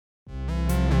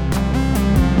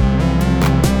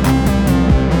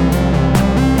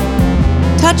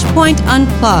Touchpoint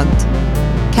Unplugged.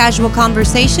 Casual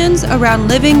conversations around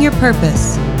living your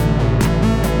purpose.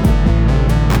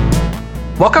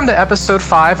 Welcome to episode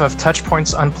 5 of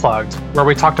Touchpoints Unplugged, where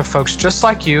we talk to folks just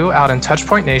like you out in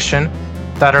Touchpoint Nation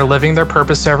that are living their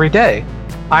purpose every day.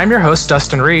 I'm your host,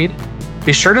 Dustin Reed.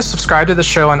 Be sure to subscribe to the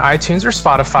show on iTunes or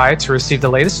Spotify to receive the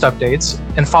latest updates,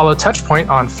 and follow Touchpoint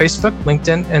on Facebook,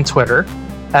 LinkedIn, and Twitter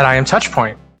at I Am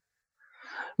Touchpoint.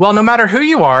 Well, no matter who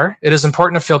you are, it is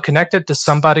important to feel connected to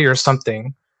somebody or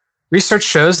something. Research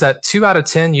shows that 2 out of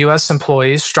 10 U.S.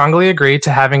 employees strongly agree to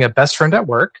having a best friend at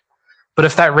work. But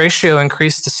if that ratio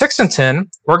increased to 6 in 10,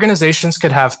 organizations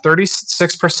could have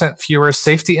 36% fewer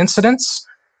safety incidents,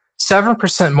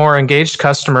 7% more engaged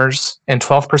customers, and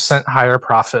 12% higher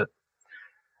profit.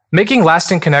 Making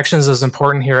lasting connections is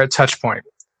important here at Touchpoint.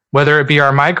 Whether it be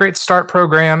our Migrate Start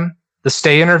program, the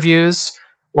Stay interviews,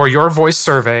 or your voice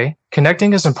survey,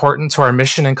 connecting is important to our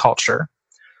mission and culture.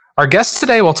 Our guest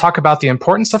today will talk about the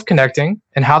importance of connecting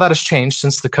and how that has changed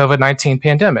since the COVID-19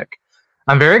 pandemic.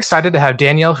 I'm very excited to have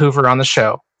Danielle Hoover on the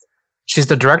show. She's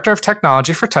the Director of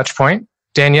Technology for Touchpoint.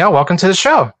 Danielle, welcome to the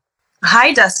show.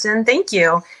 Hi, Dustin. Thank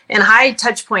you. And hi,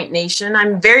 Touchpoint Nation.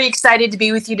 I'm very excited to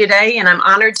be with you today, and I'm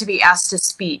honored to be asked to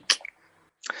speak.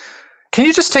 Can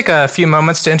you just take a few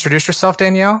moments to introduce yourself,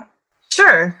 Danielle?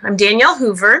 Sure. I'm Danielle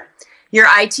Hoover, your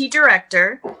IT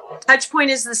Director. Touchpoint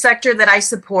is the sector that I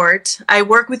support. I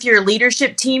work with your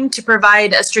leadership team to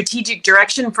provide a strategic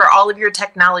direction for all of your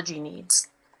technology needs.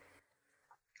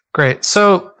 Great.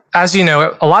 So, as you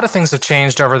know, a lot of things have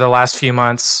changed over the last few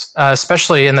months,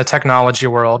 especially in the technology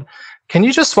world. Can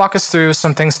you just walk us through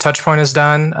some things Touchpoint has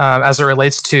done as it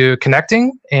relates to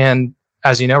connecting? And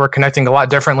as you know, we're connecting a lot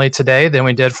differently today than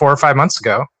we did 4 or 5 months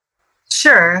ago.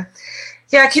 Sure.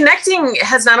 Yeah, connecting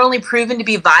has not only proven to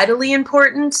be vitally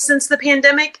important since the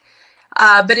pandemic,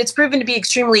 but it's proven to be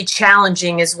extremely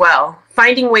challenging as well,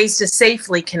 finding ways to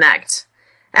safely connect.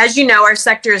 As you know, our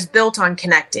sector is built on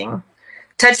connecting.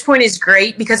 Touchpoint is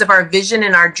great because of our vision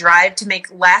and our drive to make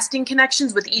lasting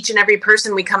connections with each and every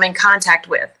person we come in contact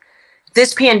with.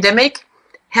 This pandemic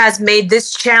has made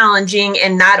this challenging,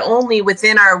 and not only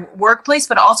within our workplace,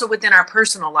 but also within our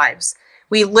personal lives.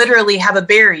 We literally have a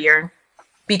barrier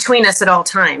between us at all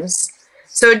times.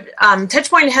 So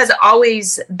Touchpoint has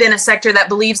always been a sector that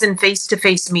believes in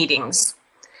face-to-face meetings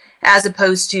as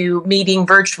opposed to meeting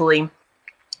virtually.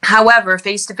 However,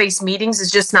 face-to-face meetings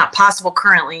is just not possible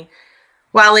currently.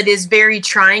 While it is very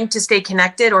trying to stay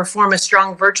connected or form a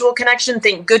strong virtual connection,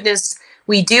 thank goodness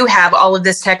we do have all of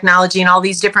this technology and all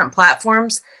these different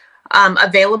platforms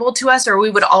available to us, or we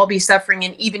would all be suffering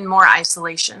in even more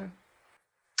isolation.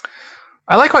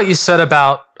 I like what you said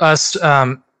about us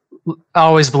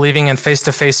always believing in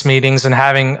face-to-face meetings and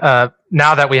having,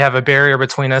 now that we have a barrier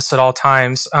between us at all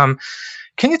times.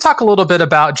 Can you talk a little bit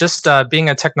about just being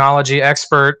a technology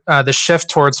expert, the shift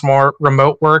towards more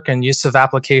remote work and use of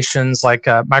applications like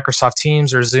Microsoft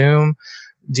Teams or Zoom?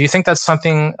 Do you think that's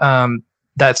something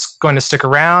that's going to stick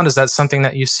around? Is that something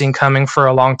that you've seen coming for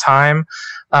a long time?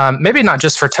 Maybe not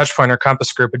just for Touchpoint or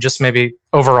Compass Group, but just maybe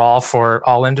overall for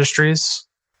all industries?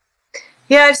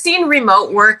 Yeah, I've seen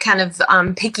remote work kind of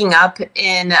picking up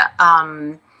in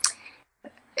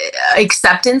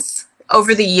acceptance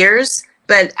over the years,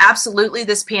 but absolutely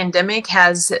this pandemic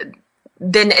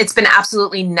it's been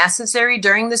absolutely necessary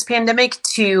during this pandemic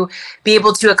to be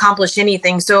able to accomplish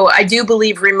anything. So I do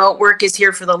believe remote work is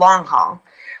here for the long haul.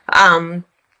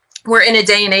 We're in a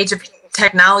day and age of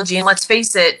technology, and let's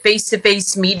face it,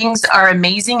 face-to-face meetings are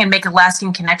amazing and make a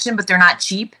lasting connection, but they're not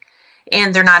cheap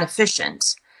and they're not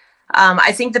efficient.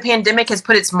 I think the pandemic has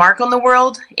put its mark on the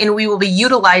world, and we will be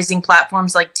utilizing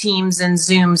platforms like Teams and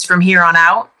Zooms from here on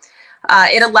out.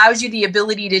 It allows you the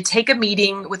ability to take a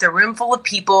meeting with a room full of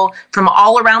people from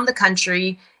all around the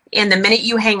country, and the minute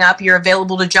you hang up, you're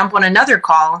available to jump on another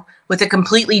call with a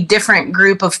completely different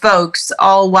group of folks,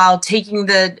 all while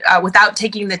without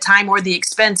taking the time or the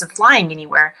expense of flying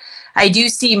anywhere. I do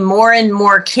see more and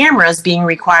more cameras being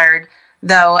required,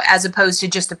 though, as opposed to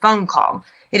just a phone call.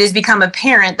 It has become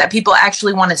apparent that people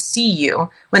actually want to see you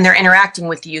when they're interacting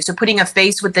with you. So putting a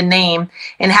face with the name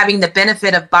and having the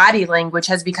benefit of body language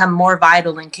has become more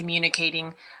vital in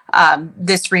communicating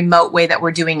this remote way that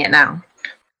we're doing it now.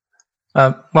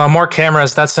 Well, more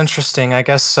cameras, that's interesting. I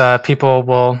guess people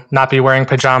will not be wearing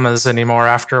pajamas anymore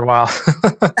after a while.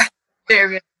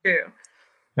 Very true.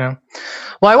 Yeah.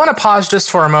 Well, I want to pause just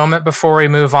for a moment before we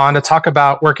move on to talk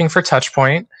about working for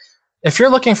Touchpoint. If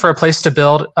you're looking for a place to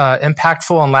build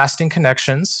impactful and lasting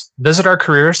connections, visit our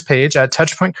careers page at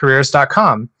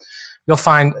touchpointcareers.com. You'll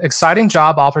find exciting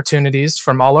job opportunities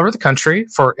from all over the country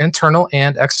for internal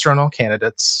and external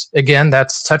candidates. Again,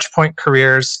 that's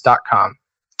touchpointcareers.com.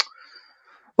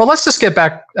 Well, let's just get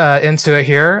back into it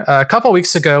here. A couple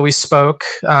weeks ago, we spoke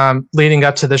leading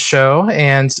up to the show,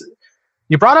 and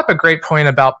you brought up a great point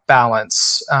about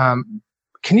balance.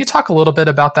 Can you talk a little bit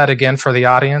about that again for the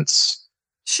audience?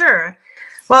 Sure.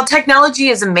 Well, technology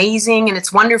is amazing and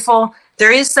it's wonderful.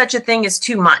 There is such a thing as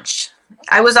too much.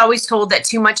 I was always told that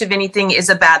too much of anything is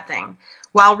a bad thing.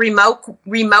 While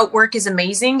remote work is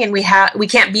amazing and we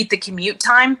can't beat the commute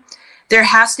time, there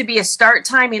has to be a start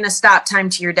time and a stop time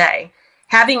to your day.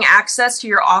 Having access to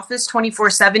your office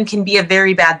 24/7 can be a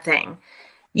very bad thing.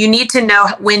 You need to know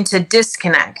when to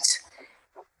disconnect.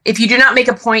 If you do not make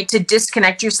a point to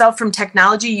disconnect yourself from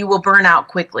technology, you will burn out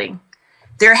quickly.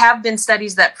 There have been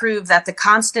studies that prove that the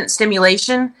constant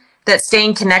stimulation that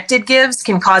staying connected gives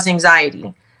can cause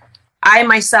anxiety. I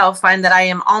myself find that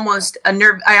I almost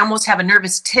have a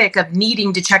nervous tick of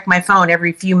needing to check my phone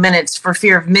every few minutes for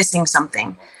fear of missing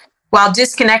something. While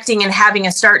disconnecting and having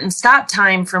a start and stop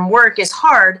time from work is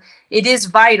hard, it is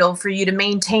vital for you to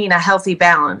maintain a healthy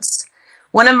balance.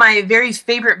 One of my very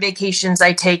favorite vacations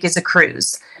I take is a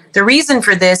cruise. The reason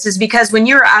for this is because when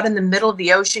you're out in the middle of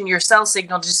the ocean, your cell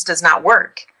signal just does not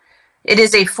work. It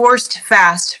is a forced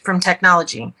fast from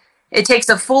technology. It takes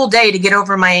a full day to get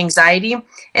over my anxiety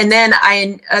and then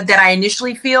that I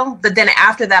initially feel, but then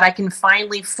after that I can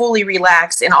finally fully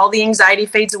relax and all the anxiety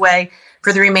fades away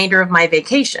for the remainder of my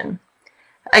vacation.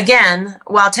 Again,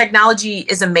 while technology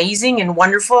is amazing and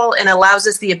wonderful and allows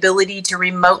us the ability to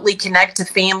remotely connect to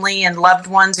family and loved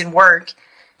ones and work,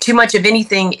 too much of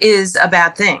anything is a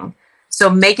bad thing. So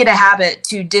make it a habit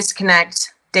to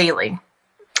disconnect daily.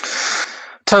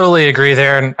 Totally agree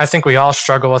there. And I think we all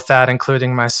struggle with that,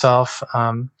 including myself.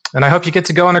 And I hope you get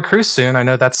to go on a cruise soon. I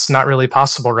know that's not really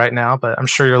possible right now, but I'm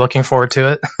sure you're looking forward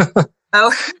to it.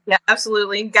 Oh, yeah,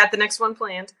 absolutely. Got the next one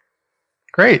planned.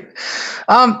 Great.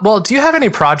 Well, do you have any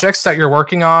projects that you're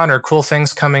working on or cool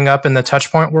things coming up in the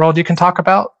Touchpoint world you can talk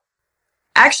about?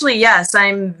 Actually, yes.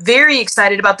 I'm very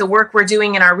excited about the work we're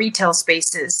doing in our retail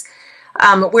spaces.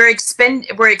 We're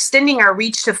extending our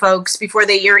reach to folks before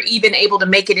they are even able to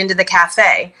make it into the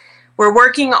cafe. We're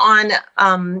working on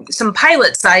some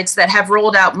pilot sites that have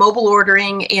rolled out mobile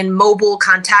ordering and mobile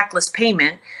contactless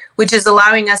payment, which is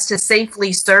allowing us to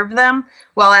safely serve them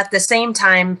while at the same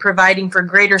time providing for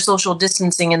greater social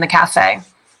distancing in the cafe.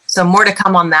 So more to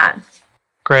come on that.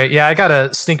 Great. Yeah, I got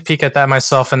a sneak peek at that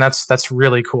myself, and that's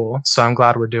really cool. So I'm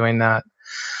glad we're doing that.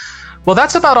 Well,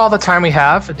 that's about all the time we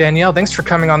have. Danielle, thanks for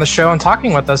coming on the show and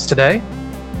talking with us today.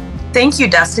 Thank you,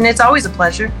 Dustin. It's always a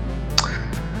pleasure.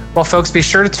 Well, folks, be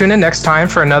sure to tune in next time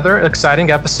for another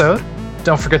exciting episode.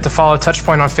 Don't forget to follow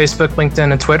Touchpoint on Facebook,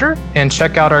 LinkedIn, and Twitter, and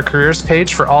check out our careers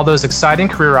page for all those exciting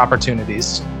career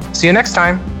opportunities. See you next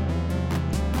time.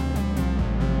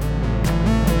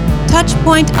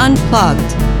 Touchpoint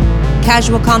Unplugged.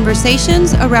 Casual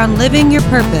conversations around living your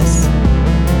purpose.